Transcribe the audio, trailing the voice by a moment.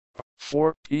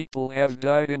4 people have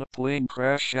died in a plane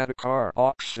crash at a car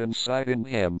auction site in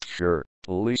Hampshire,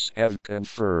 police have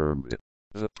confirmed.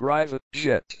 The private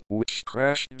jet, which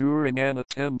crashed during an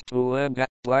attempt to land at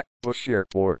Blackbushe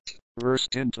Airport,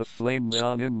 burst into flames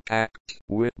on impact,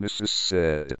 witnesses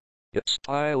said. Its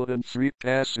pilot and 3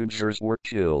 passengers were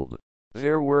killed.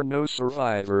 There were no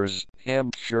survivors,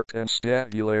 Hampshire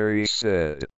Constabulary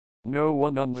said. No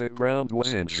one on the ground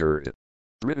was injured.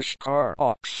 British car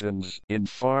auctions in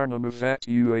Farnham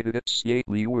evacuated its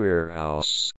Yateley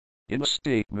warehouse. In a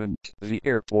statement, the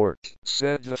airport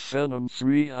said the Phenom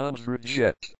 300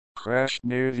 jet crashed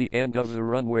near the end of the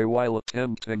runway while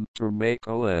attempting to make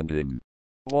a landing.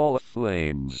 Wall of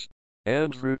flames.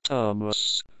 Andrew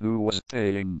Thomas, who was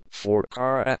paying for a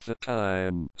car at the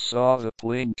time, saw the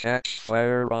plane catch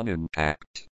fire on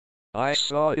impact. I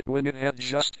saw it when it had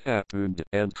just happened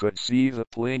and could see the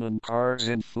plane and cars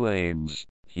in flames,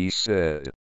 he said.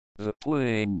 The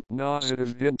plane nosed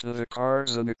into the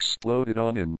cars and exploded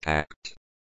on impact.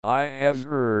 I have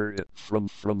heard from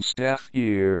staff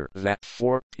here that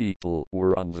 4 people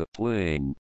were on the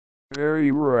plane.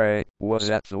 Barry Wright was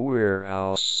at the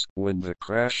warehouse when the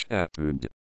crash happened.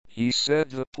 He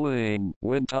said the plane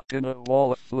went up in a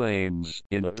wall of flames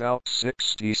in about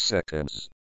 60 seconds.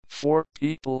 4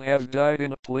 people have died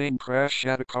in a plane crash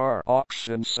at a car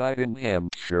auction site in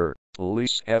Hampshire,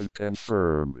 police have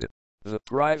confirmed. The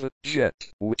private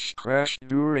jet, which crashed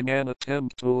during an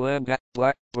attempt to land at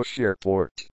Blackbushe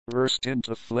Airport, burst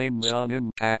into flames on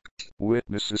impact,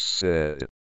 witnesses said.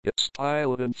 Its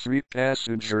pilot and 3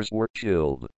 passengers were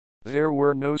killed. There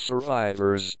were no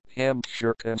survivors,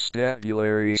 Hampshire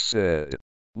Constabulary said.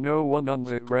 No one on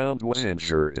the ground was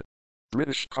injured.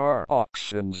 British car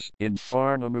auctions in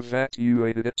Farnham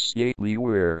evacuated its Yateley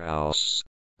warehouse.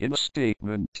 In a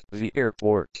statement, the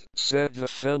airport said the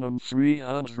Phenom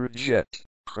 300 jet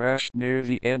crashed near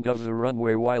the end of the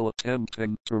runway while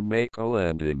attempting to make a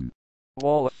landing.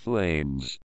 Wall of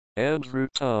flames. Andrew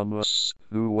Thomas,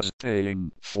 who was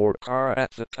paying for a car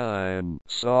at the time,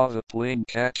 saw the plane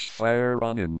catch fire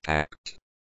on impact.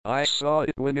 I saw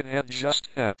it when it had just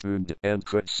happened and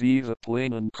could see the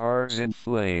plane and cars in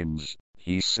flames,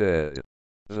 he said.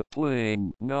 The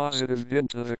plane nosed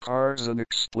into the cars and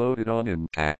exploded on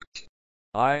impact.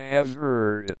 I have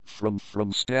heard from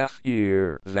staff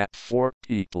here that 4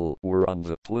 people were on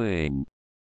the plane.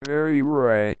 Barry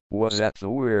Wright was at the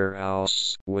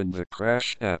warehouse when the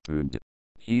crash happened.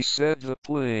 He said the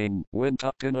plane went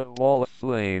up in a wall of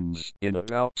flames in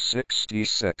about 60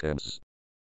 seconds.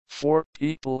 4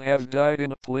 people have died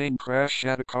in a plane crash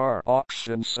at a car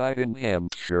auction site in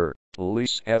Hampshire,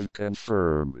 police have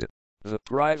confirmed. The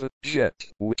private jet,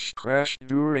 which crashed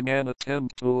during an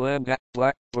attempt to land at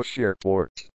Blackbushe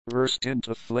Airport, burst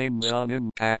into flames on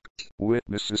impact,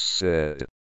 witnesses said.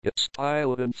 Its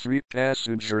pilot and 3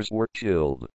 passengers were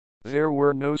killed. There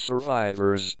were no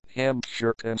survivors,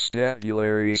 Hampshire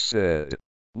Constabulary said.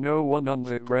 No one on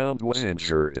the ground was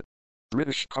injured.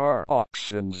 British car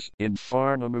auctions in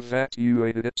Farnham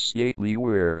evacuated its Yateley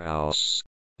warehouse.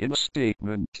 In a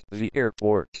statement, the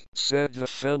airport said the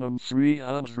Phenom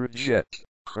 300 jet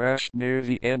crashed near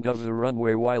the end of the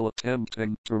runway while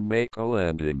attempting to make a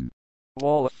landing.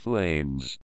 Wall of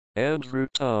flames. Andrew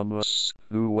Thomas,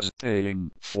 who was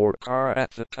paying for a car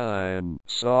at the time,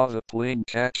 saw the plane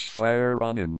catch fire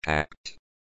on impact.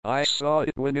 I saw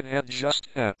it when it had just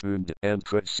happened and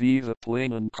could see the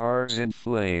plane and cars in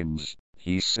flames,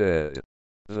 he said.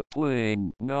 The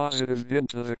plane nosed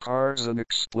into the cars and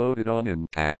exploded on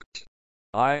impact.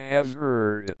 I have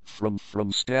heard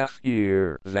from staff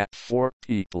here that 4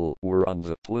 people were on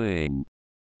the plane.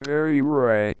 Barry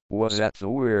Wright was at the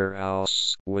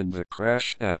warehouse when the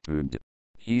crash happened.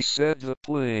 He said the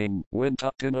plane went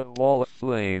up in a wall of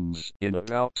flames in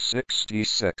about 60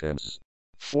 seconds.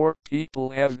 4 people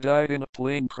have died in a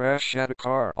plane crash at a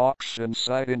car auction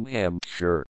site in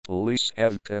Hampshire, police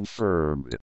have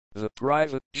confirmed. The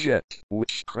private jet,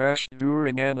 which crashed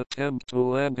during an attempt to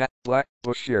land at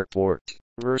Blackbushe Airport,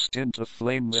 burst into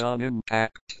flames on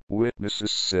impact,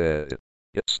 witnesses said.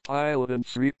 Its pilot and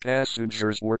 3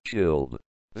 passengers were killed.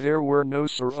 There were no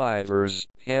survivors,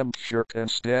 Hampshire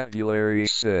Constabulary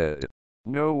said.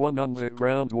 No one on the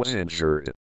ground was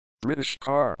injured. British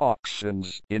car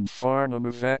auctions in Farnham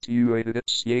evacuated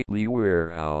its Yateley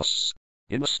warehouse.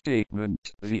 In a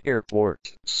statement, the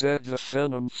airport said the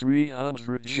Phenom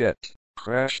 300 jet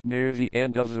crashed near the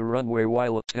end of the runway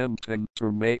while attempting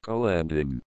to make a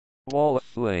landing. Wall of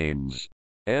flames.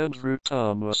 Andrew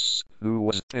Thomas, who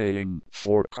was paying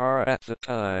for a car at the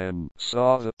time,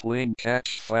 saw the plane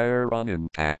catch fire on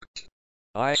impact.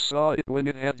 I saw it when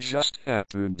it had just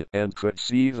happened and could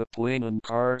see the plane and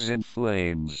cars in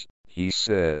flames, he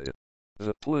said.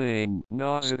 The plane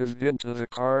nosed into the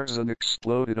cars and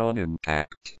exploded on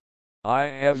impact. I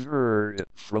have heard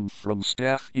from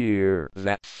staff here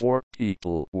that 4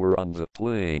 people were on the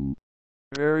plane.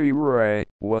 Barry Wright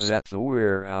was at the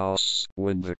warehouse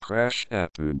when the crash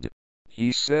happened.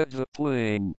 He said the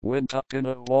plane went up in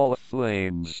a wall of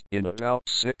flames in about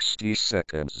 60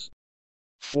 seconds.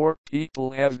 4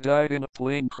 people have died in a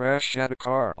plane crash at a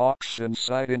car auction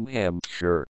site in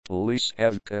Hampshire, police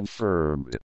have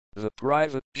confirmed. The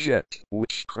private jet,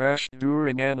 which crashed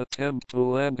during an attempt to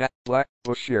land at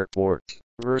Blackbushe Airport,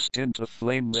 burst into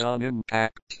flames on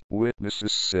impact,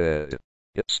 witnesses said.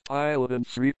 Its pilot and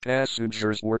 3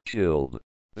 passengers were killed.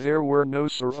 There were no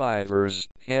survivors,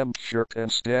 Hampshire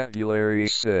Constabulary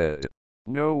said.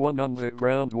 No one on the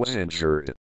ground was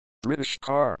injured. British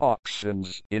car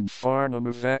auctions in Farnham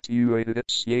evacuated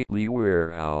its Yateley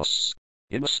warehouse.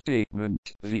 In a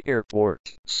statement, the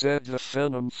airport said the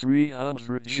Phenom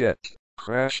 300 jet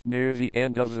crashed near the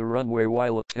end of the runway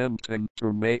while attempting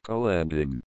to make a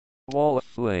landing. Wall of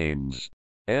flames.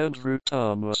 Andrew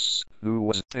Thomas, who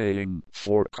was paying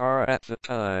for a car at the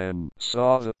time,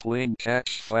 saw the plane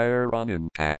catch fire on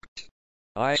impact.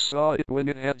 I saw it when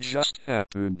it had just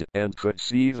happened and could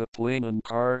see the plane and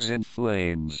cars in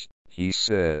flames, he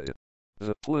said.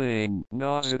 The plane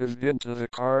nosed into the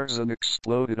cars and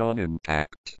exploded on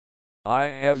impact. I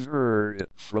have heard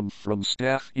from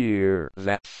staff here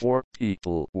that 4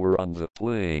 people were on the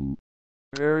plane.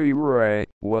 Barry Wright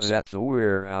was at the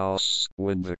warehouse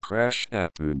when the crash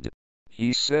happened.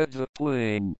 He said the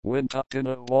plane went up in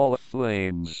a wall of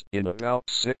flames in about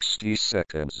 60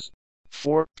 seconds.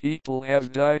 4 people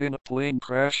have died in a plane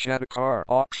crash at a car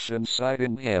auction site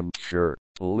in Hampshire,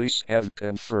 police have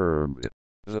confirmed.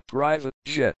 The private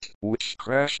jet, which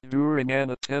crashed during an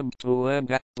attempt to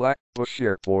land at Blackbushe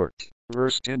Airport,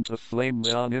 burst into flames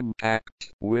on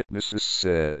impact, witnesses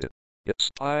said.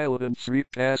 Its pilot and 3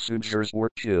 passengers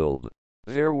were killed.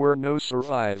 There were no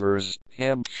survivors,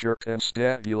 Hampshire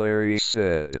Constabulary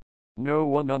said. No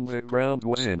one on the ground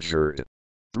was injured.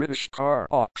 British car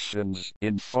auctions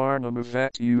in Farnham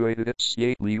evacuated its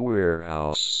Yateley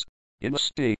warehouse. In a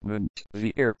statement,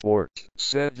 the airport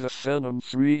said the Phenom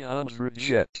 300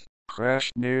 jet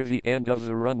crashed near the end of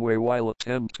the runway while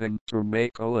attempting to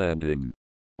make a landing.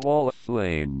 Wall of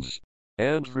flames.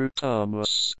 Andrew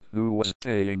Thomas, who was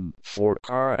paying for a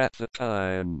car at the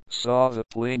time, saw the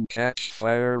plane catch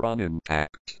fire on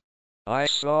impact. I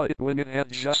saw it when it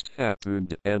had just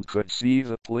happened and could see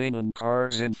the plane and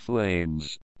cars in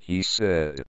flames, he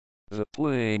said. The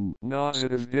plane nosed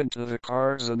into the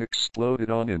cars and exploded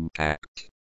on impact.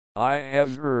 I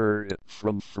have heard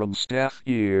from staff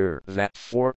here that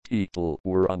 4 people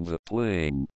were on the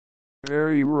plane.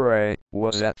 Barry Wright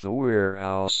was at the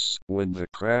warehouse when the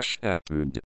crash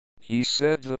happened. He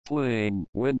said the plane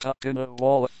went up in a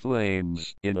wall of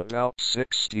flames in about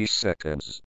 60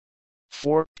 seconds.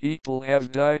 4 people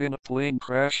have died in a plane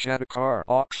crash at a car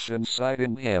auction site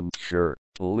in Hampshire,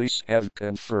 police have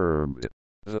confirmed.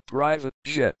 The private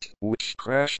jet, which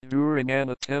crashed during an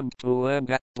attempt to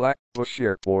land at Blackbushe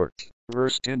Airport,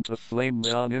 burst into flames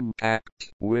on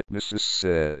impact, witnesses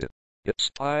said.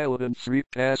 Its pilot and 3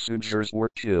 passengers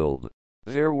were killed.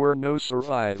 There were no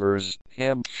survivors,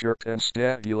 Hampshire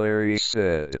Constabulary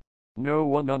said. No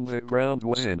one on the ground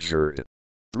was injured.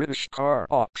 British car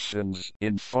auctions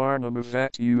in Farnham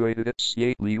evacuated its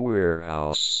Yateley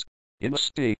warehouse. In a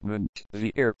statement,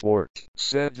 the airport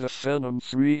said the Phenom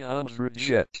 300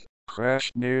 jet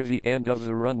crashed near the end of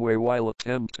the runway while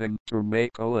attempting to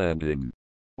make a landing.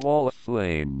 Wall of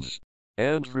flames.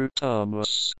 Andrew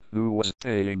Thomas, who was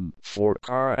paying for a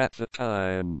car at the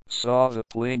time, saw the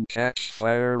plane catch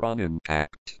fire on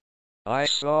impact. I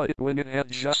saw it when it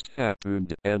had just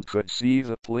happened and could see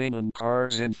the plane and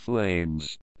cars in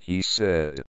flames, he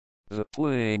said. The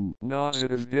plane nosed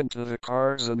into the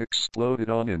cars and exploded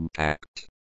on impact.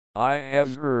 I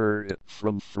have heard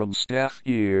from staff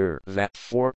here that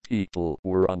 4 people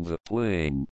were on the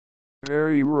plane.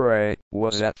 Barry Wright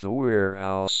was at the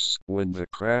warehouse when the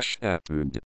crash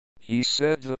happened. He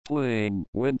said the plane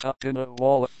went up in a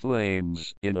wall of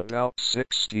flames in about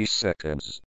 60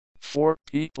 seconds. 4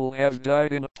 people have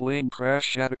died in a plane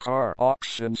crash at a car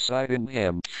auction site in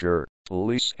Hampshire,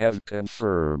 police have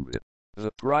confirmed.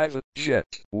 The private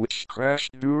jet, which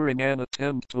crashed during an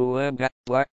attempt to land at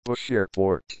Blackbushe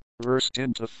Airport, burst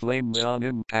into flames on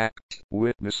impact,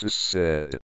 witnesses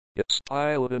said. Its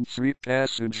pilot and 3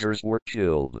 passengers were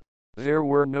killed. There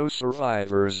were no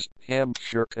survivors,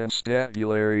 Hampshire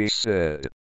Constabulary said.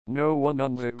 No one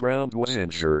on the ground was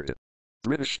injured.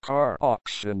 British car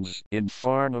auctions in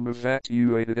Farnham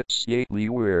evacuated its Yateley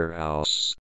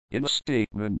warehouse. In a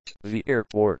statement, the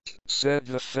airport said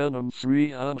the Phenom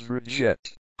 300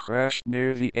 jet crashed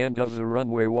near the end of the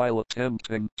runway while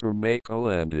attempting to make a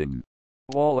landing.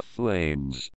 Wall of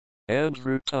flames.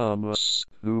 Andrew Thomas,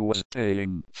 who was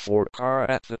paying for a car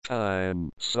at the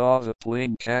time, saw the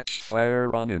plane catch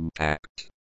fire on impact.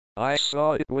 I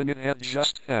saw it when it had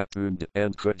just happened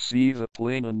and could see the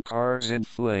plane and cars in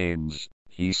flames,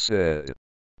 he said.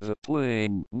 The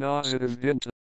plane nosed into